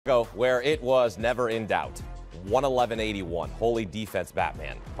Where it was never in doubt. 111-81. Holy defense,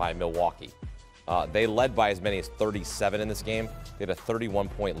 Batman, by Milwaukee. They led by as many as 37 in this game. They had a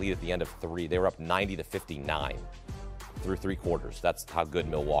 31-point lead at the end of three. They were up 90-59 through three quarters. That's how good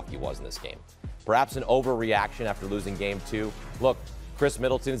Milwaukee was in this game. Perhaps an overreaction after losing game two. Look, Chris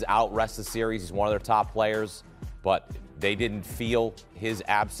Middleton's out rest of the series. He's one of their top players, but they didn't feel his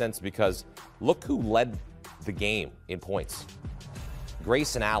absence because look who led the game in points.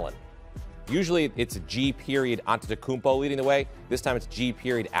 Grayson Allen. Usually it's G period Antetokounmpo leading the way. This time it's G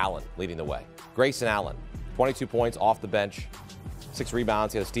period Allen leading the way. Grayson Allen, 22 points off the bench, 6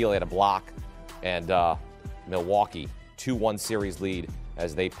 rebounds, he had a steal, he had a block, and Milwaukee, 2-1 series lead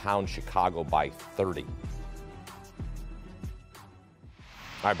as they pound Chicago by 30. All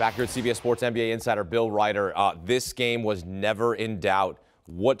right, back here at CBS Sports NBA insider Bill Reiter. This game was never in doubt.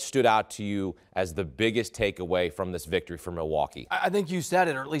 What stood out to you as the biggest takeaway from this victory for Milwaukee? I think you said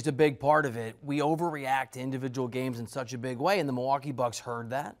it, or at least a big part of it. We overreact to individual games in such a big way, and the Milwaukee Bucks heard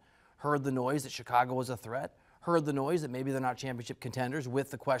that, heard the noise that Chicago was a threat, heard the noise that maybe they're not championship contenders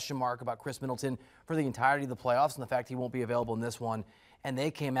with the question mark about Chris Middleton for the entirety of the playoffs and the fact he won't be available in this one. And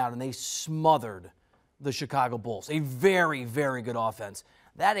they came out and they smothered the Chicago Bulls. A very, very good offense.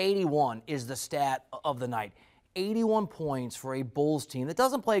 That 81 is the stat of the night. 81 points for a Bulls team that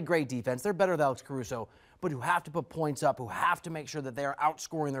doesn't play great defense. They're better with Alex Caruso, but who have to put points up, who have to make sure that they're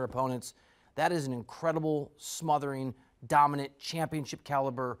outscoring their opponents. That is an incredible, smothering, dominant, championship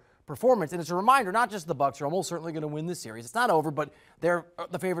caliber performance. And it's a reminder, not just the Bucks are almost certainly going to win this series. It's not over, but they're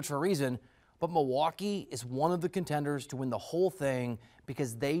the favorites for a reason. But Milwaukee is one of the contenders to win the whole thing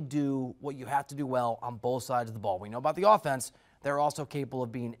because they do what you have to do well on both sides of the ball. We know about the offense. They're also capable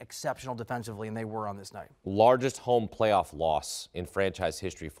of being exceptional defensively, and they were on this night. Largest home playoff loss in franchise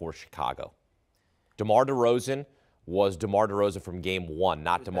history for Chicago. DeMar DeRozan was DeMar DeRozan from game one,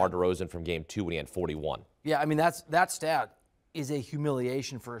 not DeMar DeRozan from game two when he had 41. Yeah, I mean, that stat is a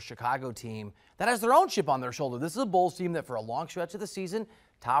humiliation for a Chicago team that has their own chip on their shoulder. This is a Bulls team that for a long stretch of the season,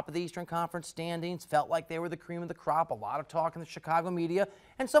 top of the Eastern Conference standings, felt like they were the cream of the crop. A lot of talk in the Chicago media,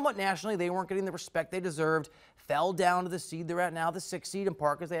 and somewhat nationally, they weren't getting the respect they deserved. Fell down to the seed they're at now, the 6th seed, in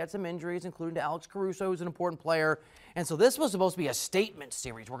part because they had some injuries, including to Alex Caruso, who's an important player. And so this was supposed to be a statement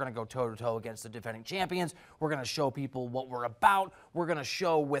series. We're going to go toe-to-toe against the defending champions. We're going to show people what we're about. We're going to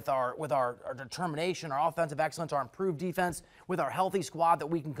show with our determination, our offensive excellence, our improved defense, with our healthy squad that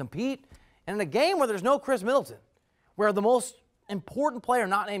we can compete. And in a game where there's no Chris Middleton, where the most important player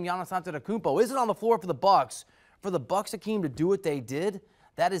not named Giannis Antetokounmpo isn't on the floor for the Bucks, Hakeem, to do what they did,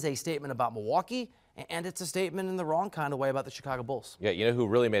 that is a statement about Milwaukee, and it's a statement in the wrong kind of way about the Chicago Bulls. Yeah, you know who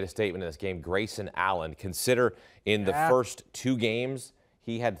really made a statement in this game? Grayson Allen. Consider in the first two games,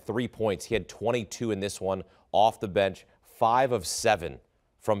 he had 3 points. He had 22 in this one off the bench, 5 of 7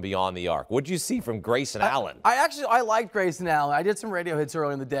 from beyond the arc. What'd you see from Grayson Allen? I liked Grayson Allen. I did some radio hits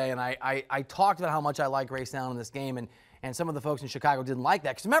earlier in the day, and I talked about how much I like Grayson Allen in this game, and some of the folks in Chicago didn't like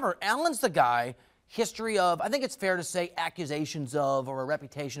that. Because remember, Allen's the guy, history of, I think it's fair to say, accusations of or a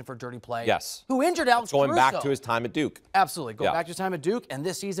reputation for dirty play. Yes. Who injured Alex Caruso. Going back to his time at Duke. Absolutely. Going back to his time at Duke. And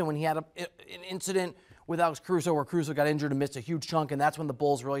this season when he had an incident with Alex Caruso where Caruso got injured and missed a huge chunk, and that's when the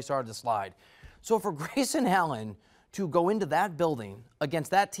Bulls really started to slide. So for Grayson Allen to go into that building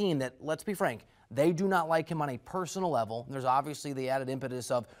against that team that, let's be frank, they do not like him on a personal level. There's obviously the added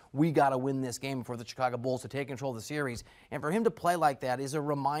impetus of we got to win this game for the Chicago Bulls to take control of the series. And for him to play like that is a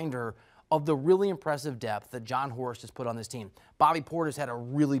reminder of the really impressive depth that John Horst has put on this team. Bobby Portis had a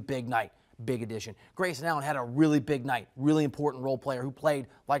really big night, big addition. Grayson Allen had a really big night, really important role player who played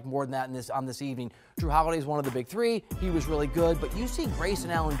like more than that on this evening. Drew Holiday's one of the big three. He was really good, but you see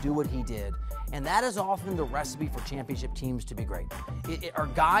Grayson Allen do what he did. And that is often the recipe for championship teams to be great. It are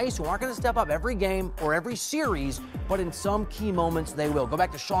guys who aren't going to step up every game or every series, but in some key moments they will. Go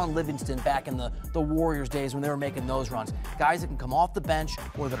back to Sean Livingston back in the Warriors days when they were making those runs. Guys that can come off the bench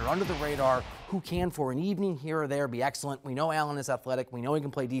or that are under the radar, who can for an evening here or there be excellent. We know Allen is athletic. We know he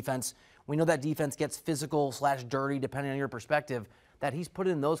can play defense. We know that defense gets physical/dirty depending on your perspective, that he's put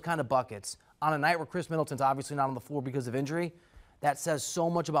in those kind of buckets on a night where Chris Middleton's obviously not on the floor because of injury. That says so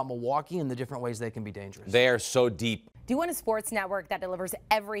much about Milwaukee and the different ways they can be dangerous. They are so deep. Do you want a sports network that delivers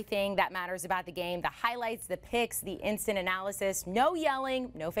everything that matters about the game? The highlights, the picks, the instant analysis, no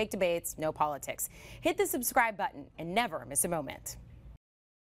yelling, no fake debates, no politics. Hit the subscribe button and never miss a moment.